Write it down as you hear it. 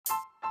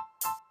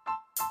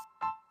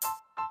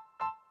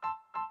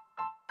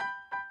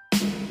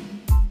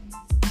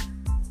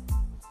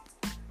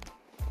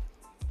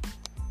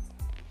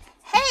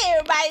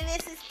Hi,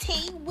 this is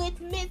T with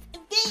Miss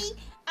V.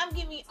 I'm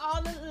giving you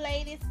all the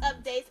latest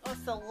updates on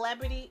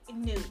celebrity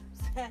news,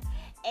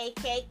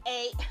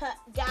 aka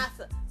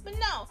gossip. But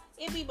no,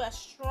 it be my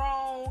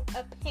strong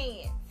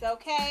opinions,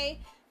 okay?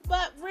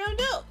 But real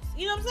news,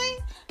 you know what I'm saying?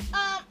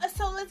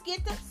 So let's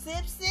get the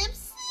sip.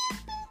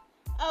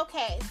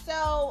 Okay,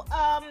 so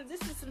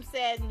this is some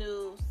sad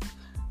news.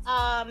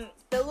 The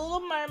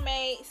Little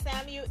Mermaid,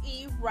 Samuel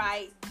E.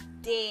 Wright,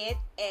 dead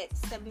at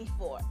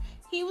 74.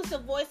 He was the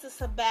voice of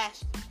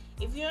Sebastian.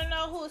 If you don't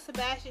know who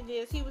Sebastian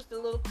is, he was the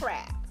little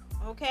crab.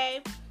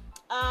 Okay?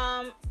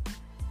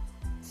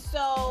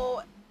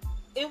 So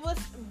it was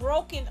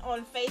broken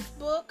on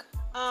Facebook.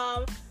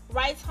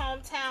 Wright's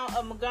hometown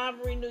of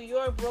Montgomery, New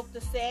York, broke the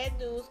sad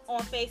news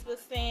on Facebook,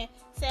 saying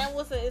Sam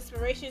was an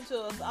inspiration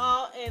to us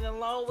all, and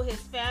along with his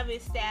family,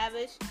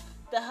 established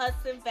the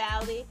Hudson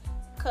Valley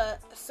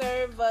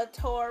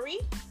Conservatory.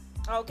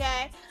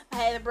 Okay, I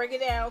had to break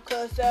it down.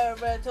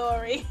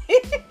 Conservatory.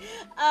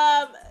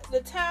 The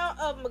town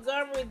of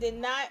Montgomery did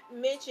not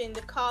mention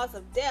the cause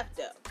of death,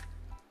 though.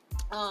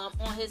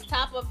 On his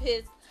top of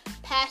his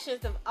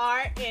passions of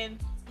art and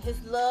his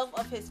love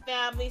of his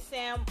family,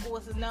 Sam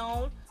was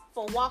known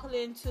for walking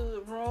into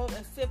the room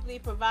and simply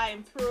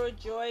providing pure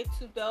joy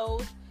to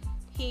those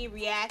he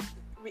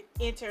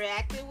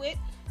interacted with.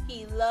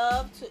 He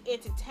loved to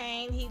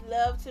entertain. He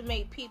loved to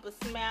make people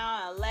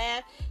smile and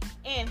laugh,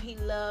 and he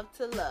loved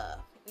to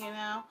love. You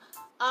know,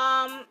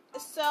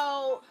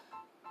 so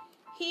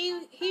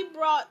he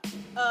brought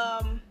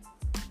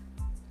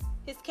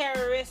his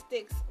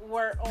characteristics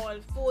were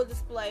on full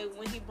display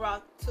when he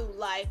brought to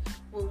life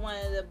with one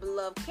of the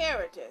beloved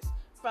characters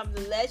from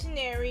the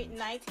legendary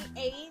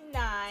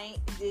 1989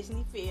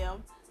 Disney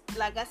film.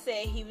 Like I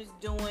said, he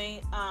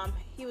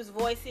was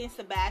voicing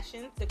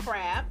Sebastian the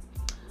Crab.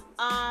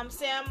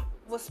 Sam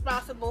was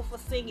responsible for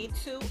singing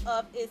two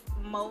of its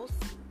most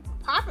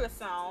popular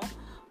songs,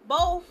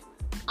 both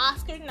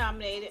Oscar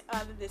nominated,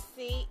 Under the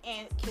Sea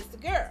and Kiss the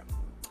Girl.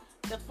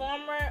 The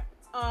former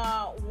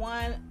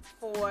won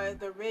for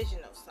the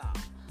original song.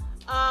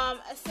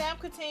 Sam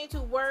continued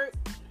to work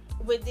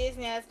with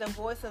Disney as the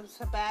voice of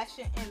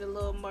Sebastian in the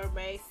Little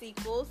Mermaid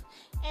sequels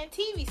and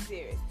TV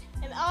series,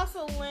 and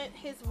also lent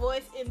his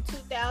voice in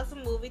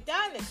 2000 movie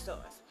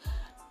Dinosaurs.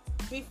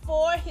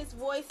 Before his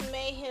voice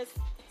made him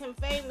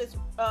famous,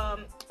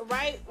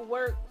 Wright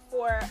worked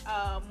for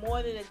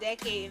more than a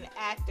decade as an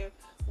actor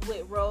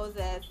with roles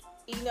as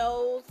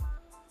Enos,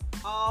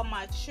 All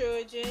My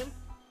Children,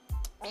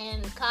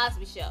 and The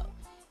Cosby Show.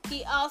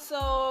 He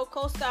also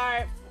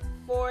co-starred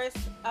Forrest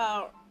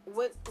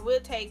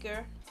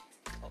Whitaker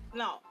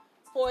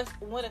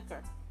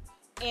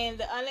in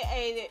the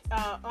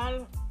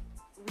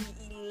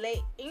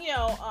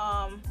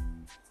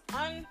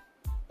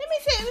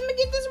let me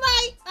get this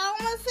right. I don't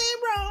want to say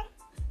it wrong.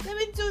 Let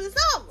me do this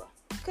over,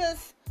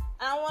 because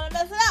I don't want to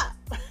mess it up.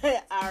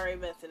 I already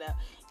messed it up.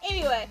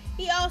 Anyway,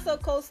 he also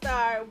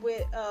co-starred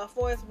with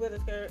Forrest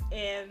Whitaker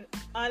in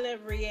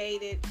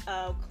unrated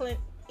Clint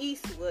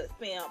Eastwood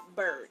film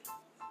Bird.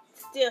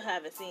 Still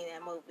haven't seen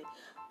that movie.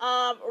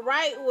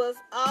 Wright was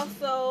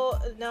also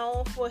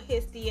known for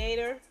his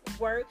theater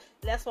work.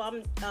 That's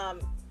why I'm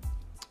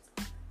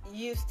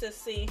used to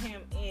seeing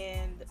him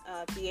in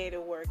theater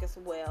work as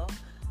well.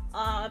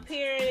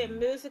 Appearing in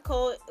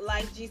musical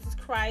like Jesus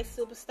Christ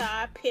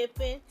Superstar,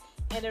 Pippin,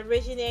 and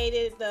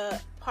originated the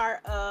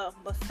part of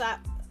Mufasa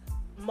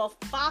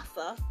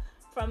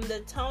from the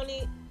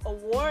Tony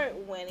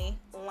Award-winning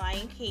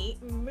Lion King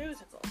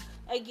musical.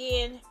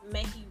 Again,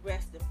 may he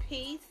rest in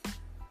peace.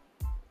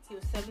 He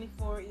was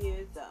 74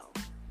 years old.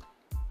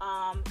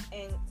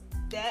 And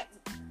that,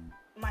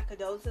 my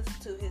condolences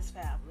to his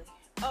family.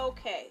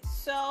 Okay,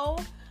 so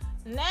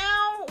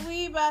now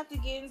we about to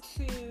get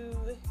into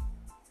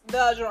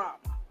the drama.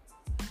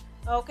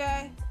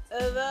 Okay?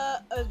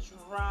 The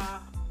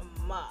drama.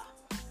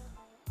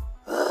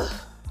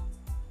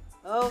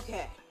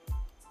 Okay.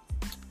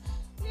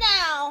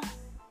 Now,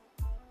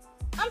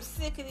 I'm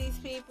sick of these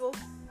people.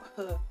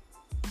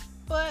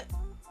 But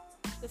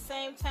at the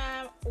same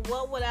time,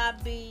 what would I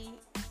be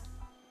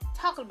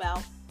talking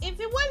about if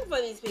it wasn't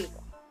for these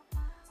people?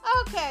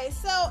 Okay,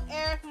 so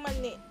Eric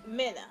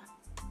Mena.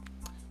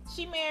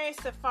 She married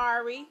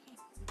Safari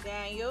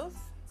Daniels.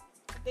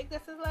 I think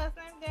that's his last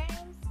name,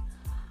 Daniels.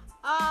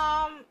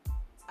 I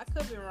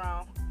could be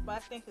wrong, but I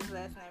think his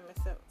last name is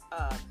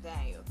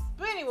Daniels.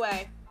 But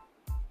anyway,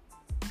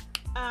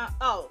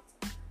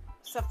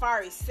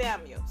 Safari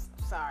Samuels.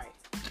 Sorry.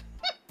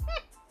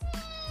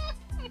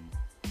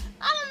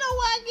 I don't know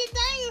where I get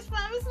Daniels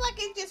from. It's like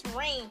it just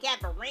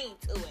got a ring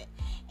to it.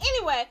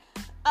 Anyway,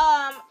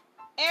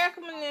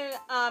 Erica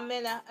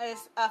Mena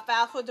is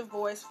filed for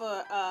divorce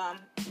for her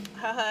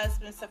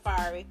husband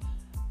Safari.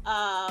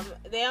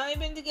 They only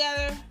been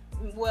together,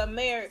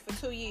 married for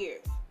 2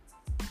 years,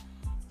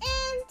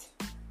 and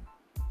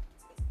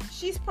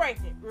she's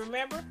pregnant.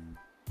 Remember,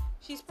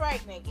 she's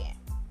pregnant again.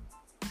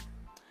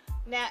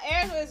 Now,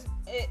 Erica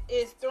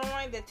is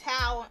throwing the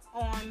towel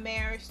on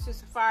marriage to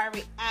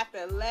Safari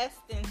after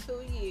less than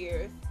 2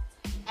 years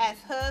as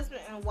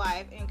husband and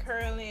wife and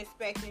currently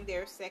expecting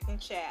their second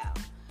child.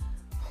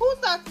 Who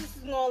thought this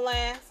was gonna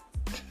last?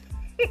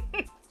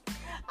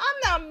 I'm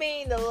not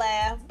meaning to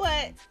laugh,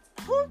 but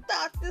who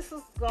thought this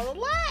was gonna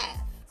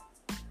last?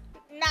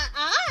 Not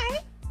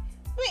I.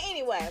 But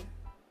anyway,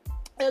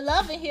 the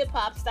Love and Hip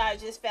Hop star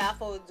just filed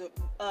for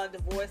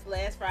divorce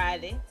last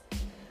Friday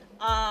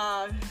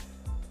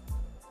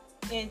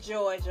in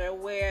Georgia,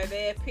 where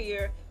they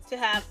appear to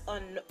have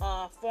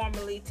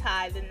formally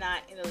tied the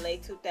knot in the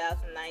late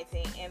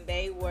 2019, and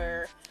they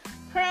were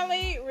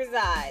currently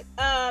reside.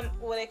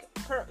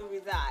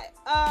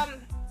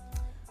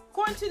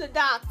 According to the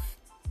docs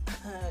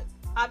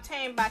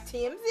obtained by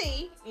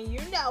TMZ, and you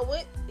know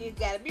it, you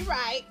gotta be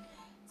right.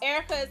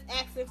 Erica is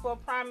asking for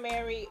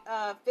primary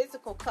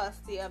physical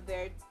custody of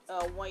their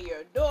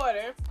 1-year-old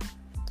daughter,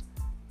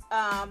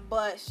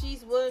 but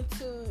she's willing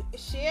to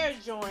share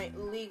joint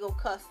legal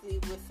custody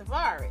with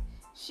Safaree.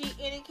 She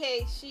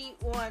indicates she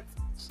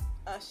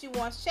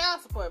wants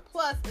child support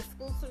plus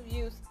exclusive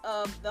use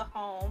of the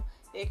home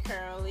they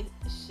currently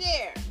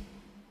share.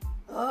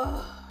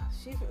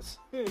 She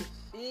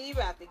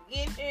about to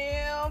get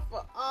him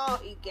for all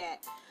he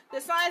got.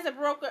 The signs of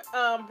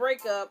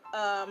breakup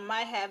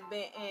might have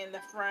been in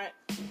the front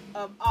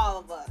of all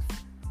of us.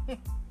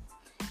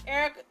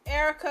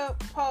 Erica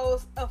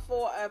posed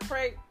for a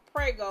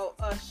Prego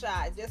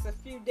shot just a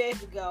few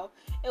days ago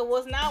and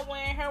was not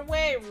wearing her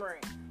wedding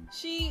ring.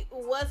 She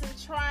wasn't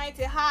trying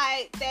to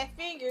hide that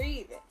finger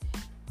either.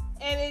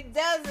 And it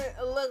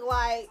doesn't look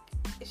like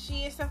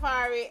she and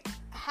Safaree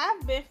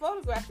have been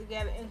photographed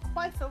together in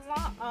quite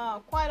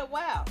a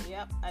while.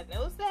 Yep, I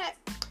noticed that.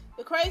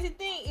 The crazy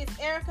thing is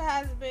Erica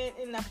has been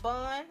in a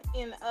bun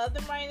in the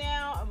oven right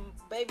now.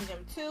 Baby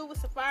them too with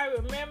Safaree.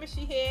 Remember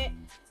she had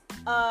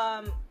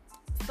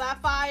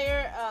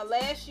Sapphire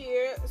last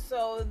year,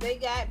 so they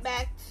got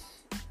back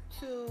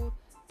to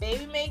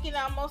baby making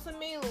almost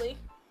immediately.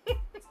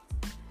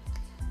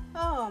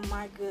 Oh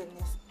my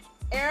goodness.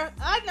 Erica,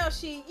 I know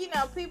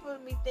people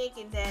be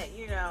thinking that,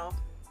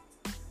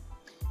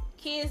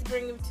 kids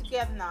bring you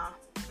together. Nah,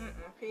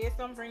 kids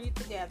don't bring you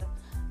together.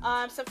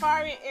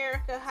 Safaree and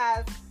Erica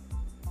has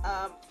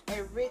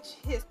a rich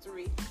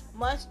history,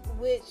 much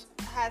which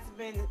has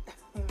been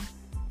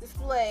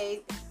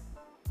displayed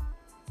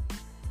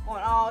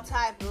on all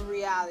types of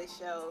reality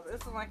shows.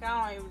 It's like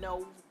I don't even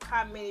know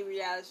how many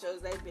reality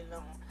shows they've been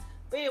on.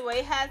 But anyway,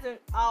 it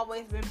hasn't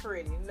always been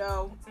pretty.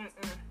 No,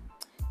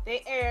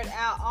 They aired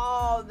out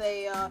all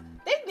they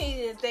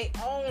needed their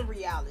own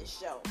reality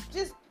show.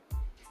 Just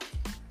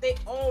their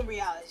own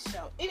reality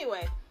show.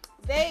 Anyway,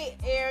 they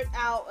aired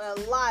out a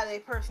lot of their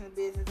personal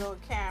business on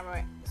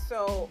camera.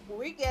 So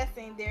we're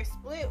guessing their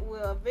split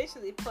will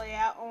eventually play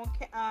out on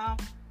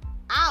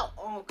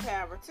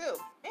camera too.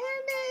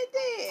 And it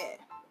did.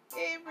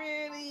 It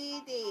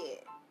really did.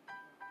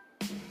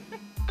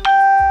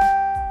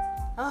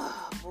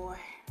 Oh boy.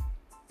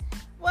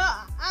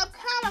 Well, I'm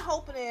kind of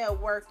hoping it'll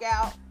work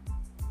out.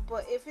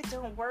 But if it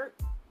don't work,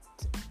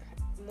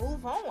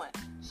 move on.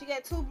 She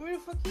got 2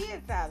 beautiful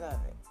kids out of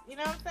it. You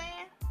know what I'm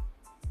saying?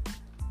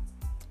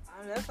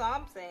 That's all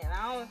I'm saying.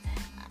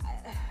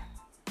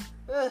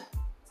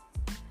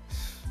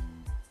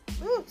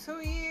 2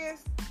 years.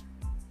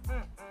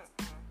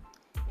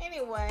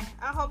 Anyway,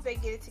 I hope they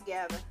get it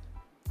together.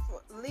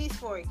 At least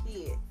for a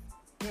kid.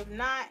 If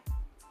not,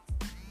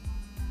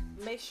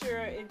 make sure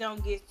it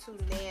don't get too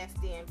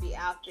nasty and be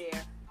out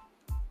there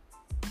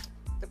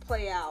to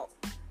play out.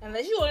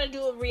 Unless you want to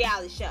do a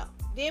reality show.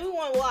 Then we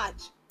want to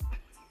watch.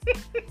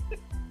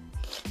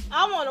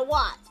 I want to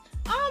watch.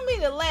 I don't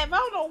mean to laugh. I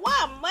don't know why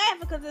I'm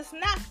laughing, because it's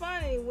not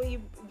funny when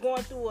you're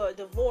going through a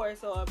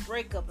divorce or a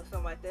breakup or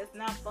something like that. It's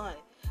not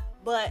funny.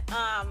 But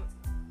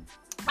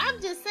I'm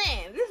just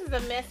saying, this is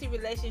a messy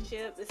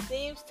relationship. It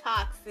seems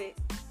toxic.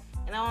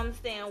 And I don't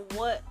understand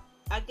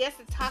I guess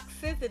the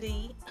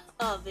toxicity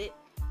of it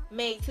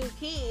made 2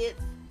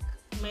 kids.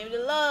 Maybe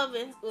the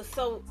loving was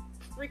so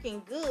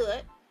freaking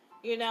good.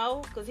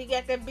 Because he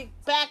got that big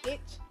package.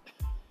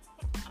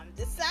 I'm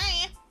just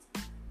saying.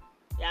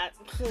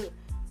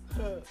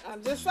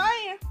 I'm just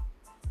saying.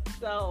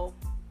 So,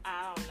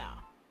 I don't know.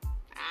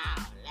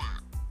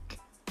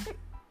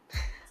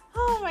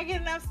 Oh my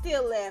goodness, I'm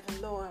still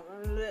laughing, Lord.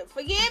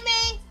 Forgive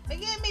me,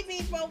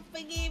 people.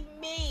 Forgive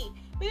me.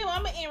 But anyway,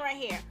 I'm going to end right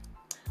here.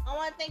 I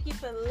want to thank you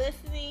for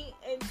listening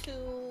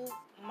to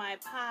my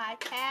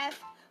podcast.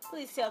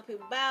 Please tell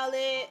people about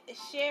it,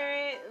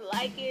 share it,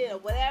 like it, or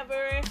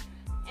whatever.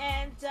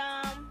 And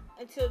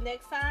until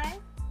next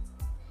time,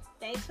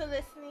 thanks for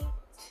listening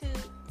to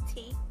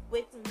Tea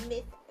with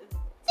Miss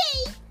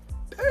V.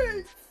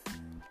 Peace.